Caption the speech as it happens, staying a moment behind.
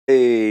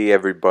Hey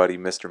everybody,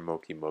 Mr.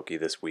 Moki Moki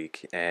this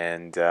week,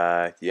 and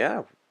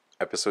yeah,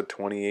 episode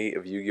 28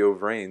 of Yu-Gi-Oh!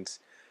 Vrains.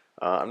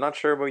 I'm not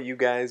sure about you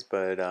guys,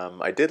 but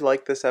I did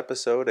like this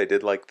episode. I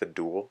did like the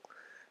duel,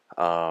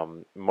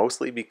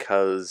 mostly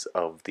because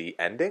of the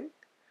ending.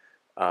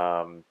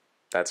 Um,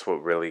 that's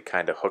what really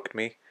kind of hooked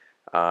me,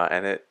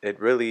 and it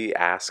really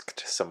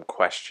asked some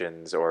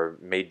questions or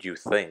made you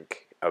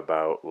think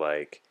about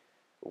like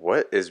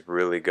what is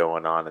really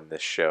going on in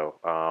this show,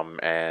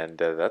 and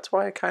that's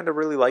why I kind of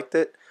really liked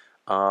it.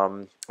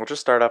 I'll just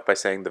start off by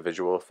saying the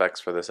visual effects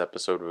for this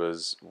episode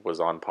was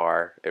on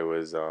par. It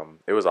was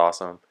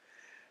awesome.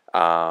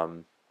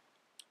 Um,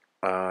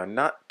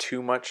 Not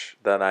too much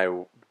that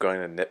I'm going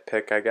to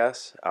nitpick, I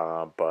guess.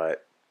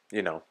 But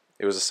you know,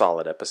 it was a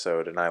solid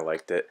episode, and I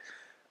liked it.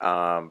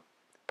 Um,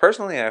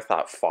 Personally, I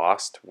thought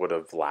Faust would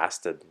have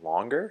lasted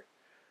longer.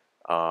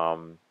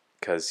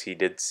 Because he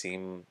did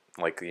seem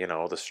like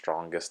the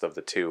strongest of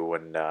the two,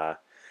 when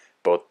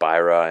both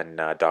Byra and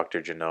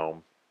Doctor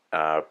Genome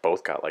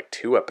both got like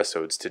 2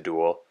 episodes to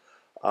duel.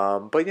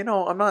 But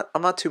I'm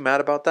not too mad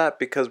about that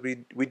because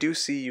we do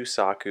see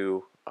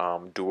Yusaku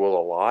duel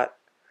a lot.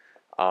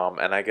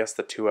 And I guess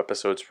the 2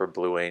 episodes for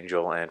Blue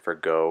Angel and for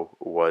Go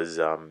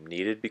was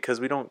needed because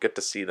we don't get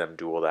to see them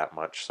duel that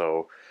much.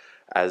 So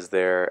as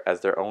their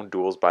own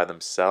duels by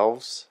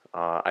themselves,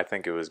 I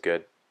think it was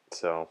good.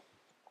 So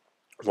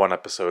 1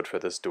 episode for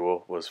this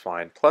duel was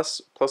fine.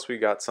 Plus we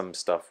got some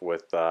stuff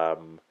with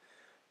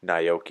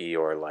Naoki,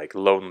 or like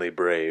Lonely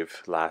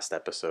Brave, last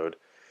episode.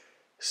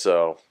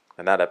 So,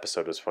 and that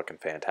episode was fucking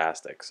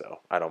fantastic.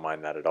 So I don't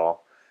mind that at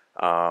all.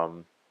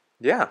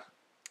 Yeah.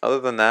 Other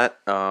than that,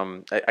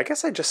 I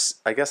guess I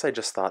just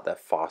thought that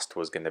Faust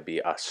was going to be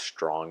a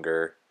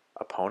stronger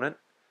opponent.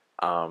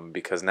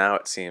 Because now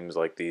it seems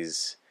like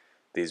these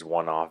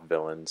one-off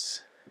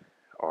villains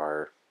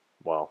are,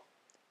 well,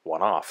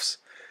 one-offs.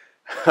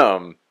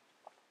 Um,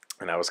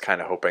 and I was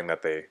kind of hoping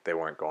that they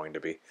weren't going to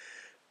be,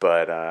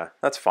 but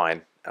that's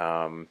fine.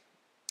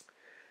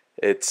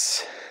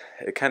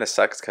 It kind of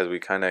sucks because we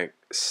kind of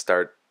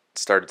started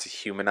to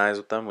humanize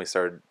with them. We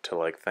started to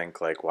like think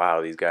like,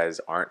 wow, these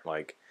guys aren't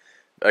like,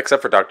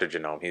 except for Doctor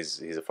Genome, he's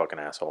a fucking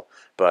asshole.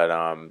 But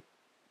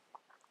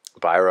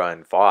Byra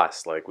and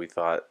Voss, like we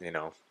thought,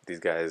 these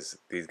guys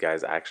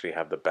actually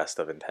have the best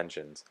of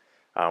intentions,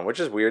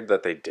 which is weird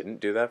that they didn't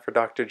do that for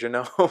Doctor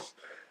Genome,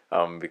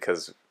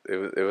 because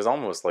it was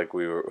almost like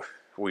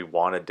we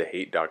wanted to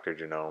hate Doctor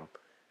Genome,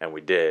 and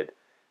we did,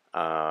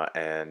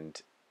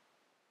 and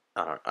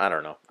I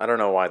don't know. I don't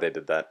know why they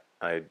did that.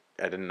 I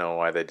didn't know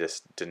why they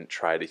just didn't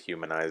try to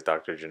humanize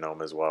Doctor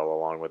Genome as well,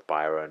 along with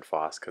Byra and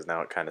Foss, because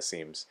now it kind of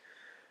seems,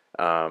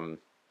 um,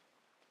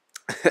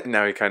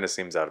 now he kind of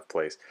seems out of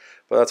place,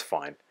 but that's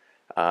fine.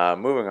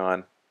 Moving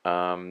on.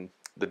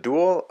 The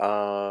duel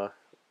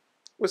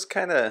was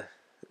kind of,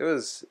 it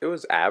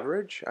was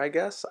average, I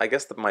guess. I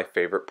guess that my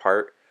favorite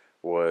part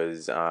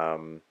was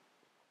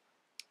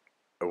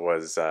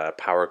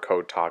Power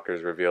Code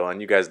Talker's reveal,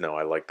 and you guys know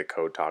I like the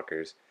Code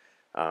Talkers.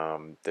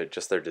 They're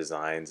just their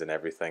designs and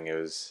everything.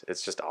 It's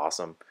just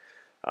awesome.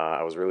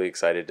 I was really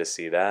excited to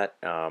see that.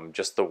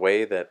 Just the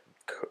way that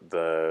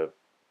the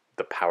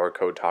Power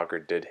Code Talker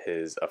did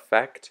his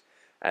effect,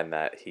 and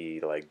that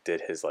he like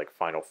did his like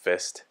final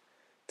fist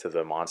to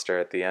the monster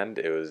at the end.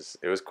 It was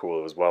cool.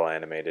 It was well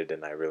animated,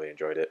 and I really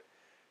enjoyed it.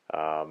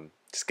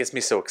 Just gets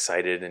me so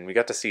excited, and we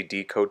got to see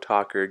Decode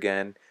Talker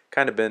again.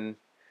 Kind of been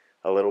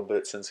a little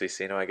bit since we've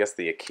seen him. I guess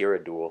the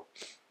Akira duel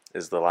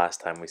is the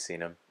last time we've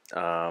seen him.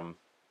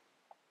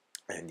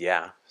 And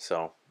yeah,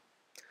 so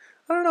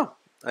I don't know.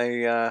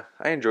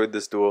 I enjoyed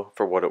this duel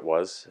for what it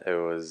was. It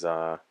was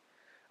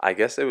I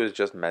guess it was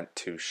just meant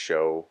to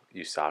show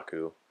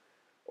Yusaku,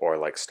 or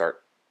like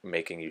start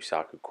making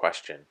Yusaku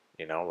question,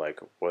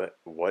 like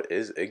what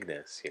is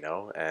Ignis,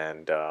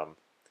 and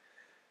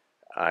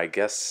I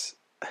guess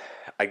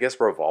I guess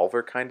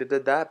Revolver kind of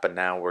did that, but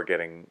now we're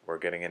getting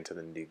into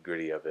the nitty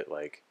gritty of it.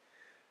 Like,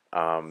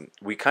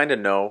 we kind of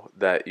know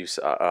that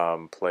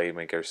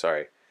Playmaker,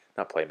 sorry,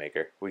 not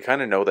Playmaker. We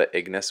kind of know that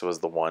Ignis was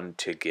the one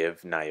to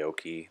give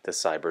Naoki the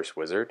Cyberse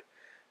Wizard,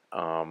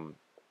 um,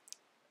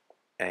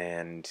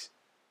 and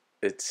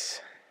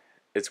it's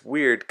it's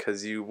weird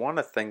because you want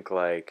to think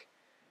like,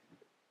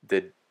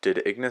 did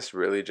Ignis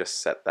really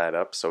just set that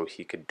up so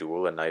he could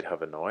duel a Knight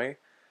of Hanoi,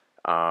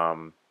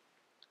 um,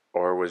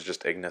 or was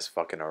just Ignis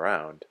fucking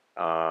around?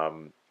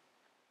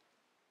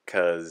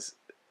 Because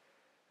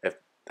if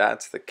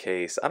that's the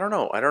case, I don't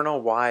know. I don't know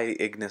why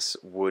Ignis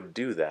would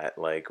do that.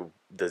 Like,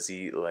 does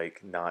he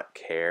like not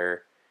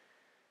care?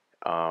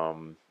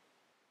 Um,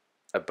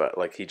 but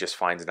like he just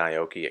finds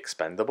Naoki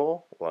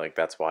expendable. Like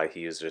that's why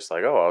he was just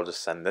like, oh, I'll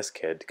just send this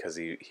kid because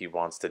he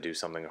wants to do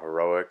something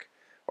heroic,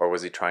 or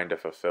was he trying to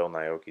fulfill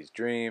Naoki's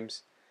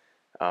dreams?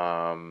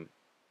 Um,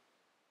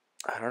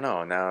 I don't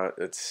know. Now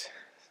it's,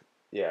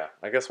 yeah.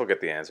 I guess we'll get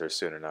the answer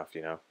soon enough.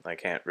 I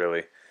can't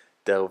really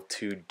delve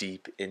too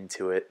deep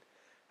into it.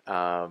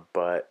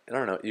 But I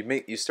don't know.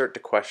 You start to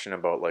question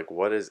about like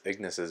what is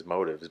Ignis's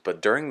motives.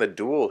 But during the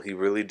duel, he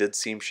really did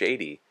seem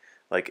shady.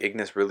 Like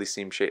Ignis really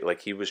seemed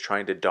like he was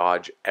trying to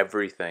dodge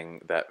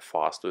everything that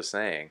Faust was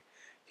saying.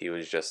 He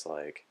was just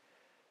like,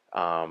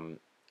 um,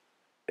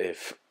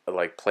 if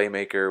like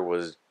Playmaker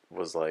was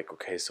like,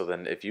 okay, so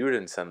then if you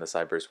didn't send the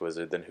Cyberse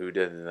Wizard, then who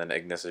did? And then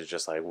Ignis is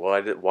just like,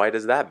 why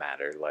does that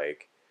matter?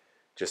 Like,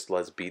 just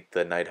let's beat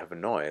the Knight of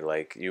Hanoi.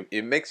 Like,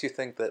 it makes you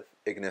think that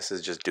Ignis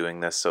is just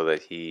doing this so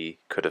that he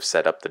could have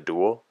set up the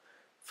duel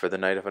for the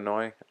Knight of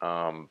Hanoi.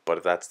 But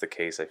if that's the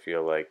case, I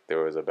feel like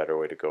there was a better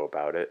way to go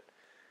about it.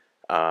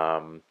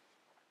 Um,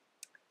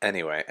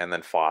 anyway, and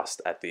then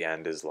Faust at the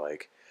end is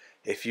like,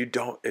 if you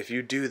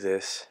do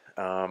this,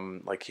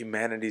 like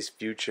humanity's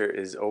future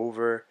is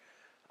over,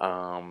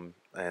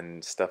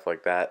 and stuff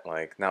like that.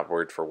 Like, not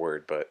word for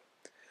word, but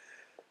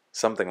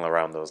something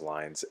around those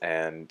lines.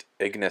 And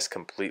Ignis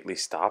completely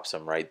stops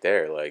him right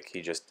there. Like,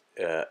 he just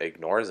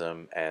ignores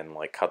him and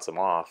like cuts him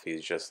off.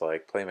 He's just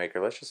like,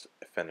 Playmaker, let's just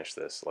finish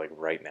this like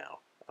right now.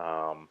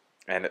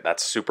 And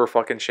that's super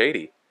fucking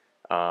shady.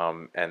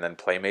 And then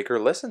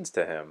Playmaker listens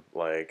to him.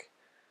 Like,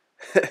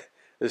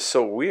 it's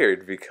so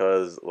weird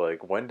because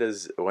like when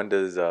does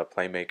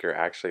Playmaker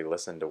actually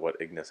listen to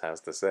what Ignis has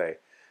to say?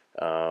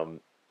 Um,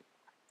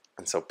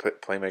 and so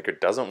Playmaker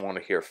doesn't want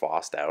to hear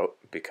Faust out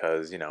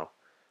because,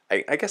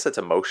 I guess it's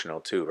emotional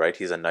too, right?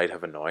 He's a Knight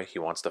of Hanoi. He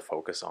wants to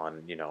focus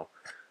on,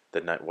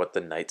 what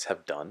the knights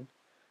have done.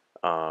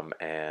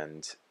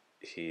 And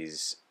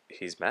he's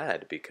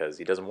mad because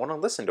he doesn't want to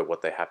listen to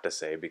what they have to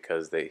say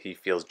because he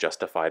feels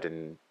justified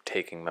in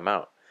taking them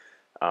out.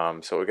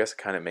 So I guess it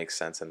kind of makes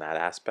sense in that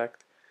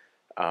aspect.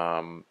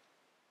 Um,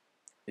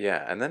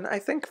 yeah, and then I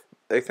think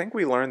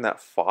we learned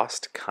that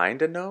Faust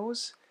kind of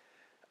knows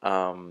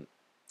um,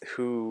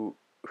 who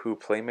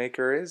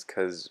Playmaker is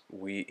because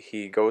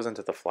he goes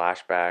into the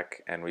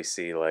flashback and we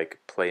see like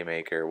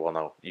Playmaker, well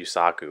no,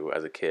 Yusaku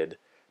as a kid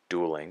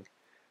dueling,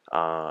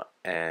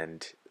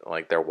 and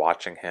like they're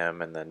watching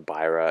him, and then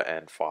Byra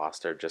and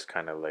Faust are just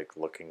kind of like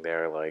looking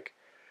there like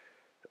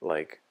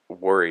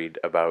worried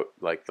about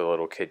like the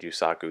little kid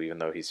Yusaku even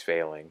though he's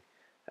failing,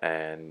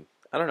 and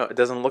I don't know, it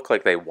doesn't look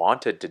like they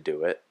wanted to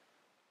do it,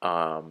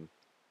 um,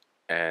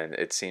 and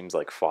it seems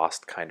like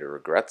Faust kind of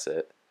regrets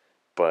it,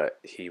 but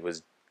he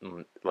was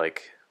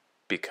like,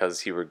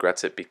 because he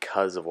regrets it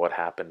because of what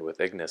happened with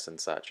Ignis and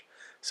such.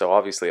 So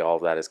obviously all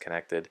of that is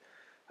connected.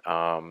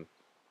 Um,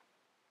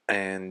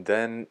 and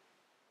then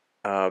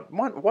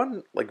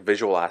one like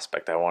visual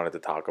aspect I wanted to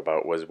talk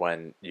about was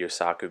when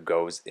Yusaku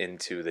goes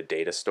into the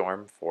data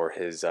storm for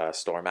his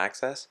storm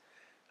access.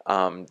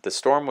 The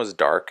storm was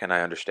dark, and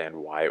I understand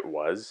why it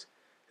was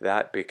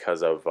that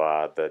because of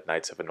the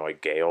Knights of Hanoi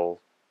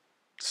Gale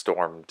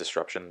storm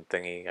disruption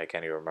thingy. I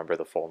can't even remember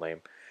the full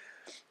name.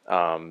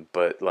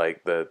 But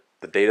like the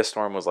data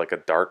storm was like a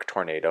dark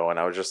tornado, and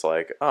I was just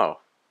like, oh,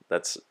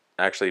 that's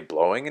actually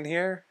blowing in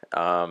here.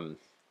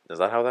 Is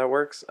that how that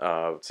works?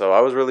 So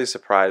I was really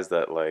surprised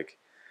that like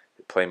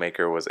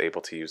Playmaker was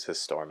able to use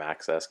his storm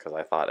access because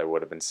I thought it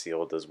would have been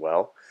sealed as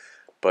well.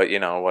 But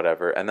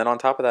whatever. And then on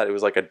top of that, it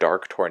was like a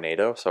dark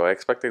tornado, so I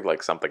expected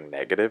like something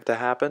negative to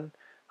happen.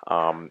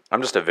 I'm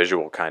just a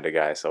visual kind of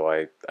guy, so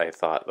I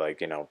thought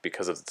like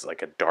because it's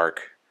like a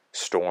dark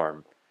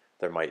storm,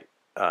 there might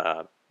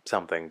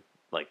something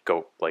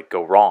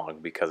go wrong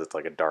because it's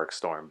like a dark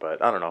storm.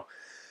 But I don't know.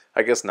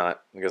 I guess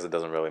not. I guess it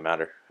doesn't really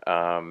matter.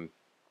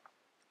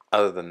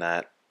 Other than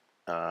that,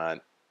 uh,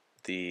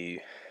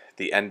 the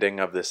the ending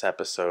of this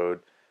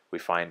episode, we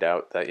find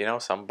out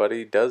that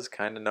somebody does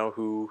kind of know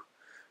who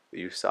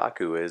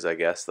Yusaku is. I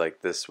guess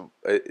like this.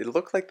 It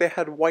looked like they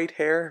had white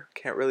hair.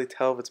 Can't really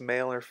tell if it's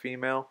male or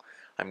female.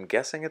 I'm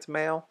guessing it's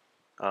male.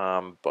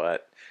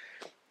 But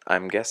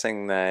I'm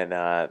guessing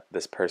that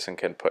this person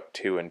can put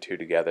two and two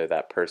together.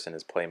 That person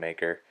is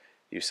Playmaker.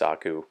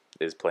 Yusaku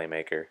is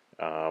Playmaker.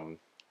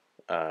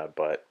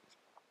 But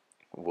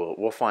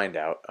we'll find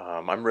out.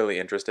 I'm really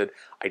interested.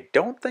 I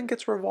don't think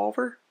it's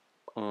Revolver.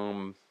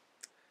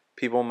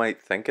 People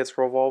might think it's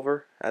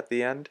Revolver at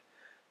the end,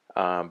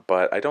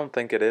 but I don't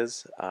think it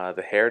is.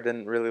 The hair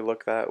didn't really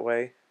look that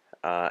way,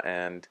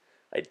 and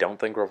I don't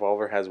think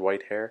Revolver has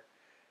white hair.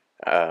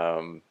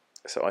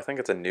 So I think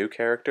it's a new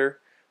character.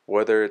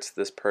 Whether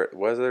this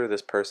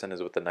person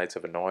is with the Knights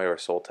of Hanoi or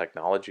Soul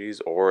Technologies,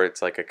 or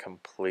it's like a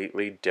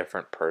completely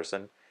different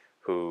person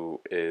who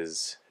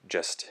is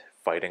just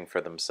fighting for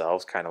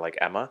themselves, kind of like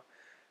Emma,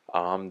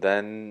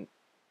 then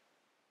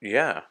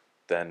yeah,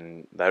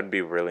 then that would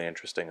be really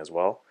interesting as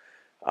well.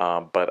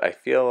 But I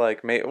feel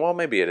like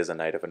maybe it is a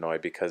Knight of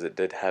Hanoi because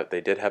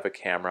they did have a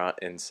camera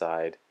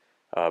inside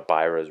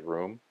Byra's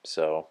room,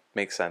 so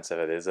makes sense if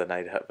it is a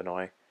Knight of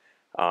Hanoi.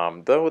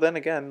 Though then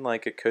again,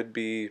 like it could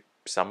be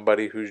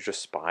somebody who's just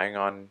spying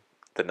on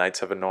the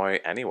Knights of Hanoi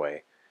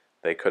anyway.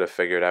 They could have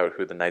figured out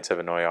who the Knights of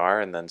Hanoi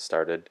are and then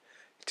started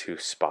to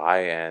spy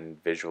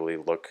and visually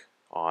look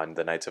on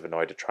the Knights of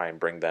Hanoi to try and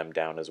bring them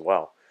down as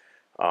well.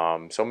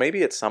 So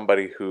maybe it's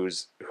somebody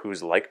who's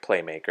like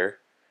Playmaker.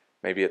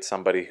 Maybe it's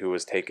somebody who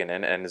was taken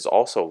in and is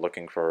also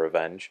looking for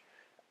revenge.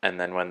 And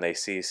then when they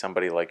see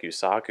somebody like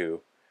Yusaku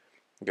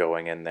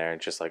going in there,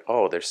 and just like,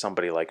 oh, there's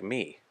somebody like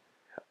me.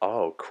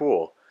 Oh,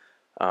 cool.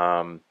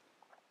 Um,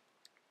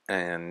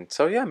 And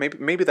so yeah,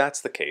 maybe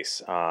that's the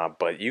case.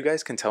 But you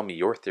guys can tell me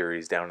your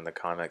theories down in the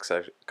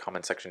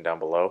comment section down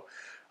below.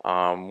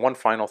 One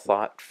final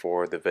thought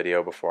for the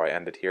video before I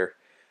end it here.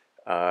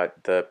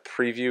 The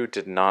preview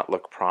did not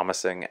look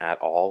promising at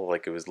all.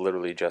 Like, it was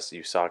literally just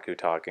Yusaku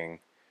talking,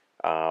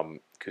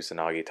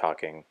 Kusanagi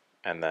talking,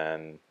 and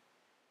then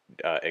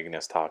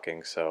Ignis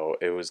talking. So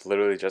it was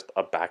literally just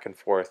a back and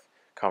forth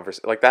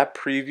conversation. Like, that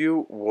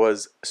preview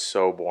was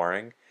so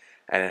boring,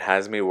 and it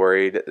has me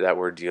worried that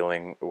we're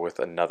dealing with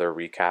another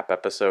recap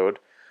episode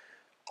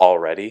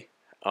already.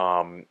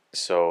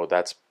 So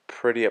that's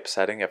pretty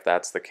upsetting if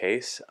that's the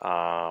case.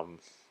 I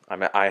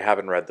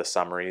haven't read the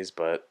summaries,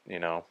 but you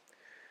know,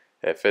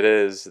 if it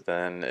is,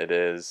 then it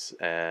is,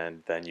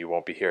 and then you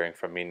won't be hearing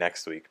from me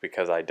next week,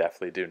 because I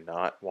definitely do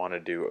not want to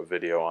do a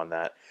video on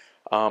that.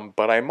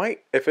 But I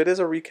might, if it is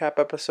a recap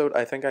episode,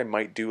 I think I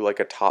might do like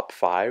a top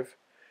 5.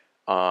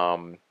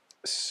 Um,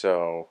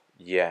 so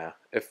yeah,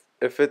 if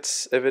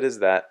it is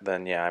that,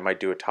 then yeah, I might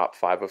do a top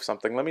 5 of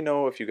something. Let me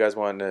know if you guys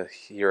want to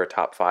hear a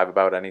top 5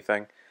 about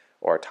anything,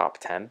 or a top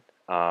 10.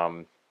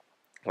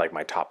 Like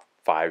my top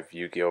 5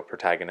 Yu-Gi-Oh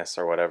protagonists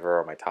or whatever,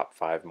 or my top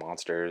 5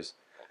 monsters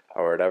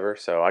or whatever.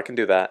 So I can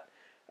do that.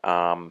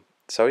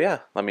 So yeah,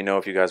 let me know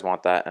if you guys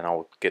want that, and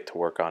I'll get to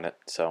work on it.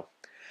 So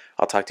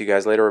I'll talk to you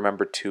guys later.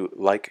 Remember to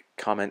like,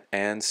 comment,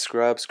 and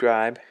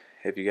subscribe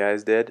if you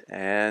guys did,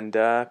 and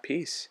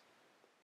peace.